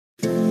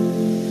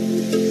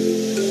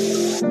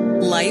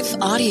Life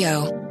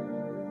Audio.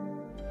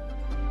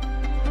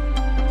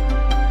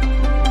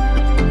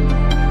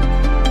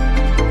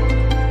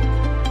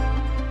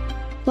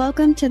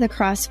 Welcome to the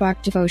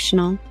Crosswalk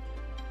Devotional.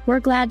 We're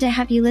glad to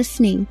have you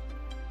listening.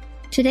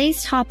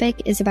 Today's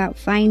topic is about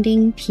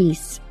finding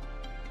peace.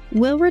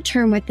 We'll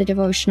return with the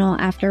devotional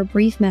after a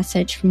brief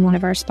message from one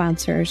of our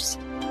sponsors.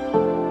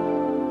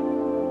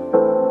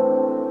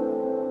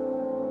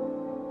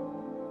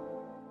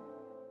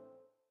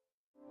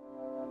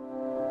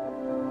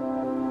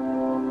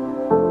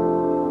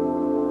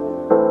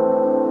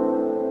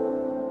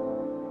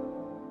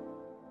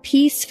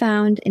 Peace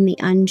Found in the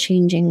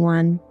Unchanging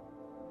One.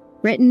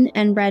 Written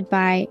and read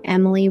by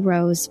Emily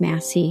Rose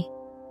Massey.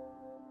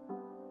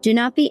 Do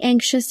not be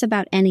anxious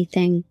about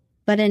anything,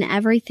 but in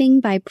everything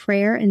by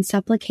prayer and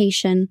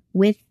supplication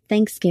with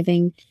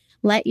thanksgiving,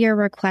 let your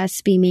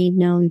requests be made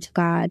known to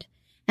God.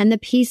 And the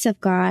peace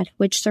of God,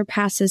 which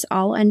surpasses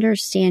all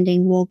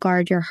understanding, will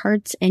guard your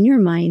hearts and your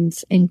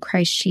minds in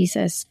Christ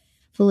Jesus.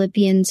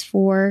 Philippians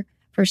 4,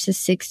 verses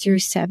 6 through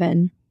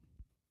 7.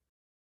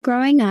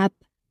 Growing up,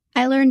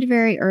 I learned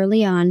very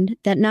early on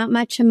that not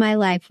much in my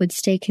life would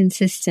stay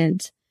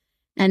consistent,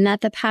 and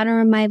that the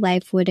pattern of my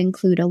life would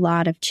include a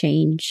lot of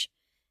change,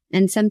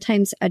 and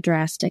sometimes a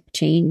drastic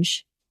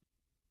change.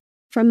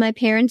 From my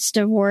parents'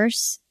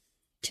 divorce,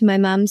 to my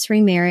mom's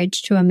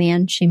remarriage to a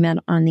man she met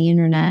on the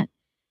internet,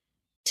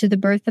 to the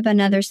birth of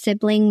another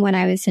sibling when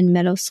I was in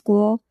middle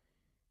school,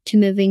 to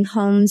moving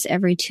homes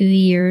every 2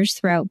 years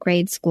throughout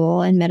grade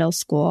school and middle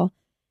school,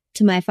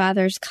 to my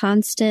father's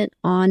constant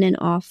on and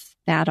off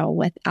battle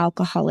with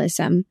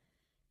alcoholism,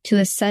 to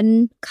a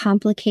sudden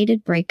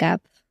complicated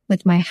breakup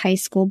with my high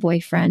school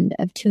boyfriend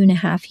of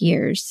 2.5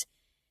 years.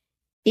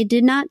 It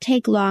did not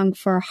take long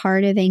for a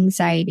heart of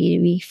anxiety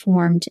to be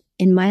formed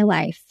in my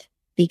life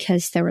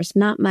because there was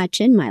not much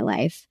in my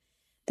life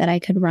that I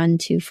could run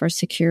to for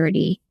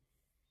security.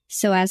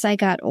 So as I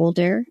got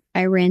older,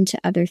 I ran to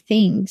other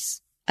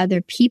things,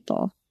 other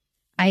people.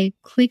 I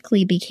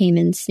quickly became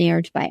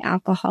ensnared by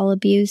alcohol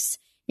abuse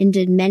and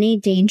did many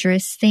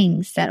dangerous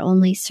things that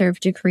only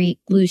served to create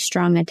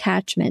glue-strong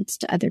attachments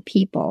to other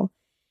people.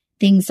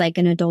 Things like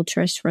an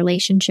adulterous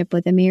relationship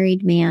with a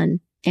married man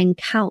and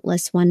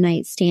countless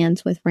one-night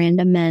stands with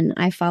random men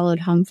I followed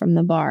home from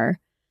the bar.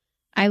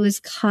 I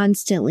was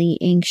constantly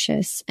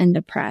anxious and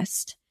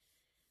depressed.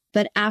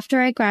 But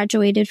after I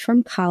graduated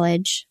from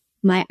college,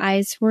 my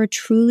eyes were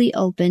truly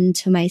open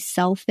to my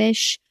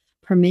selfish,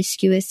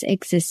 promiscuous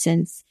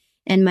existence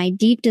and my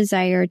deep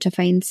desire to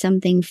find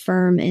something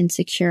firm and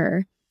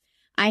secure.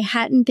 I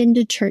hadn't been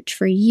to church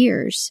for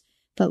years,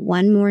 but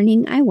one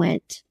morning I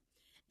went.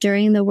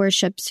 During the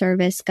worship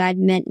service, God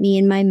met me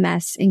in my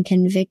mess and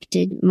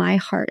convicted my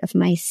heart of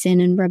my sin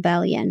and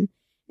rebellion.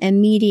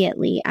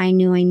 Immediately, I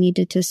knew I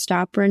needed to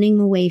stop running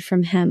away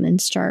from Him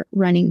and start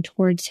running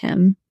towards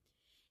Him.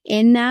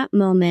 In that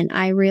moment,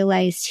 I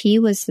realized He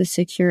was the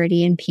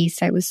security and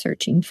peace I was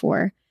searching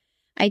for.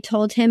 I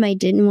told Him I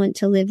didn't want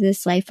to live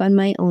this life on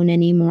my own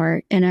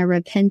anymore, and I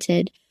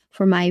repented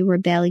for my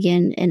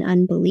rebellion and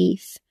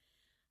unbelief.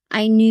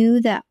 I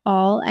knew that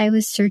all I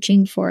was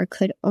searching for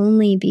could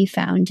only be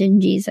found in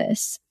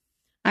Jesus.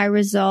 I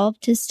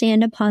resolved to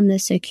stand upon the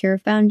secure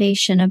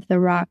foundation of the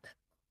rock,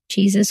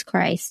 Jesus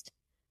Christ,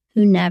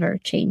 who never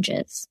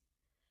changes.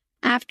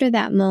 After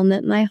that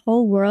moment, my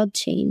whole world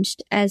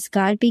changed as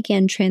God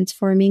began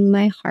transforming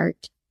my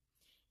heart.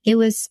 It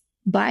was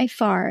by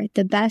far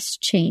the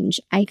best change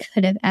I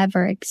could have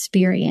ever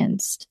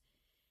experienced.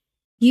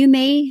 You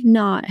may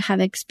not have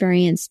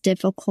experienced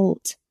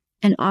difficult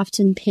and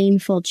often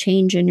painful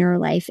change in your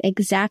life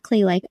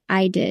exactly like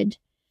I did,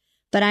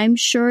 but I'm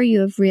sure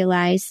you have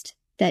realized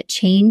that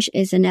change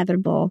is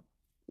inevitable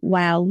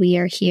while we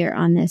are here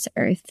on this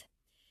earth.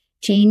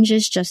 Change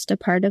is just a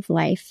part of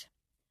life.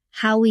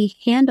 How we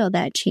handle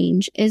that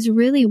change is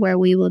really where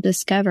we will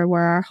discover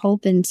where our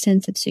hope and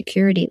sense of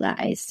security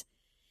lies.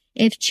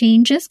 If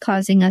change is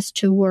causing us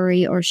to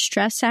worry or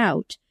stress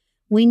out,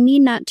 we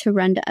need not to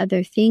run to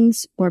other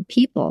things or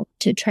people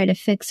to try to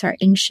fix our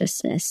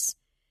anxiousness.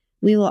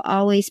 We will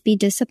always be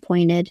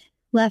disappointed,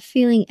 left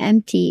feeling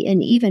empty,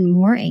 and even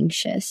more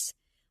anxious.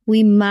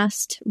 We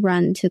must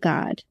run to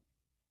God.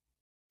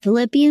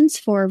 Philippians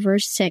 4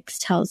 verse 6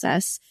 tells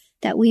us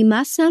that we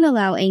must not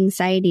allow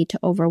anxiety to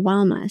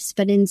overwhelm us,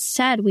 but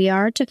instead we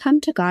are to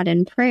come to God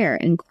in prayer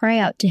and cry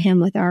out to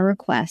Him with our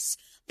requests,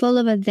 full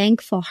of a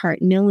thankful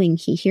heart, knowing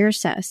He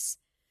hears us.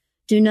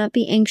 Do not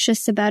be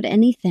anxious about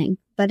anything,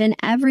 but in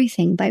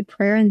everything by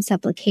prayer and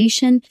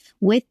supplication,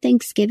 with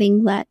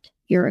thanksgiving let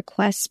your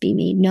requests be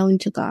made known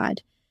to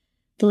God.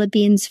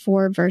 Philippians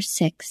 4 verse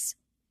 6.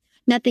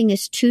 Nothing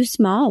is too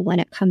small when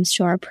it comes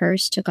to our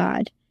prayers to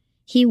God.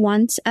 He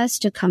wants us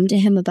to come to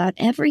Him about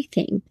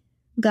everything.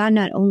 God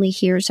not only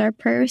hears our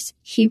prayers,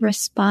 He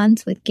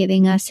responds with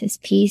giving us His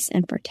peace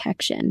and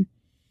protection.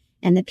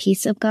 And the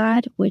peace of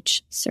God,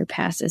 which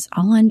surpasses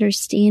all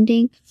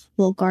understanding,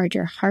 will guard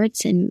your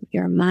hearts and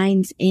your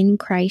minds in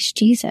Christ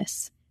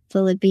Jesus.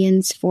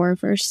 Philippians 4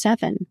 verse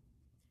 7.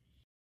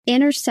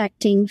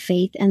 Intersecting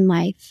faith and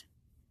life.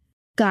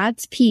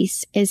 God's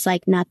peace is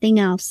like nothing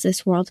else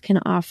this world can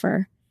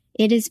offer.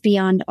 It is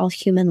beyond all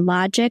human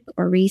logic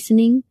or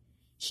reasoning.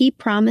 He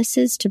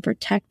promises to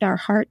protect our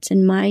hearts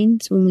and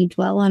minds when we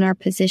dwell on our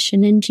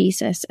position in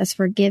Jesus as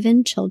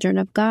forgiven children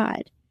of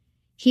God.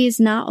 He is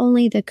not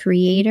only the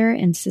creator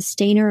and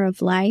sustainer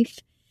of life,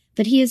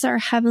 but he is our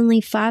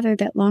heavenly Father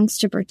that longs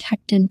to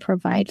protect and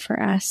provide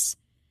for us.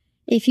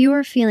 If you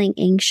are feeling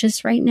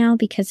anxious right now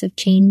because of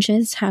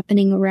changes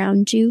happening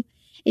around you,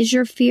 is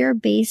your fear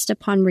based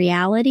upon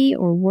reality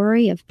or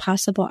worry of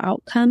possible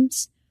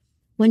outcomes?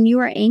 When you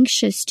are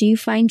anxious, do you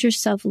find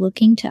yourself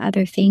looking to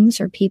other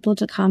things or people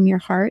to calm your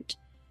heart?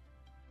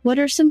 What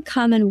are some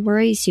common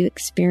worries you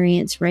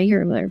experience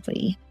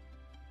regularly?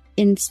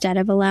 Instead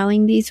of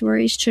allowing these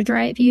worries to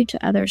drive you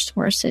to other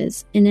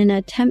sources in an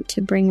attempt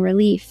to bring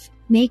relief,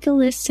 make a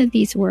list of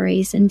these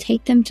worries and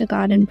take them to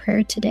God in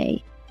prayer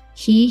today.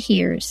 He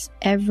hears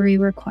every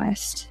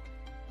request.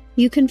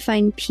 You can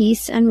find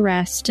peace and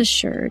rest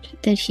assured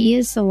that He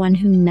is the one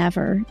who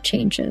never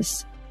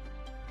changes.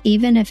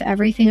 Even if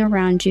everything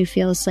around you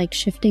feels like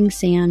shifting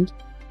sand,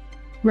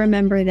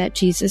 remember that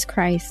Jesus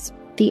Christ,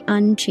 the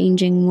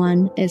unchanging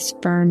one, is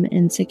firm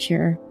and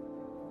secure.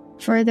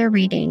 Further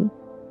reading,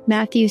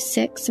 Matthew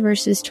 6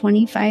 verses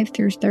 25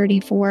 through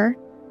 34,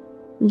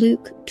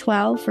 Luke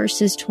 12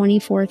 verses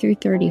 24 through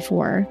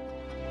 34.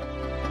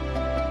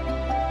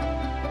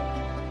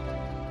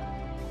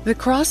 The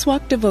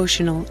Crosswalk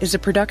Devotional is a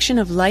production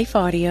of Life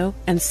Audio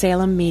and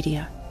Salem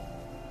Media.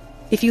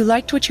 If you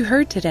liked what you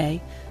heard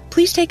today,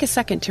 please take a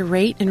second to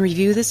rate and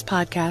review this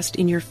podcast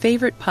in your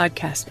favorite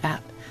podcast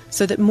app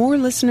so that more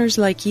listeners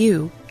like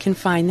you can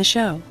find the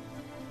show.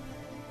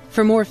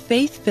 For more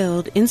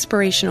faith-filled,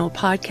 inspirational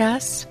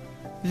podcasts,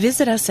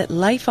 visit us at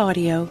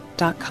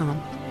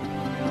lifeaudio.com.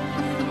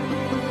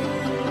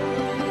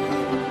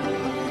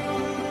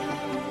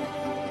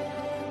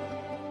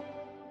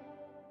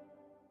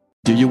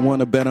 Do you want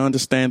to better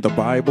understand the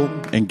Bible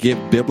and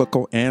give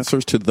biblical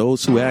answers to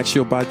those who ask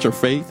you about your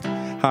faith?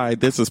 Hi,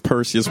 this is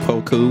Perseus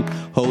Poku,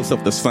 host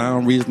of the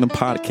Sound Reasoning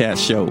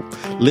Podcast Show.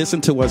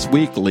 Listen to us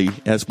weekly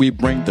as we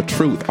bring the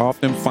truth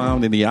often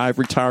found in the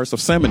ivory towers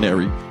of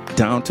seminary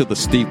down to the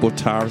steeple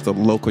towers of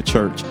the local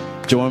church.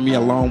 Join me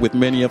along with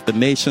many of the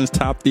nation's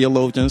top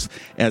theologians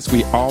as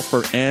we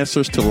offer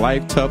answers to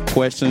life-tough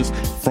questions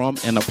from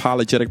an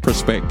apologetic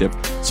perspective.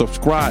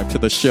 Subscribe to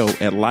the show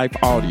at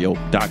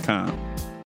lifeaudio.com.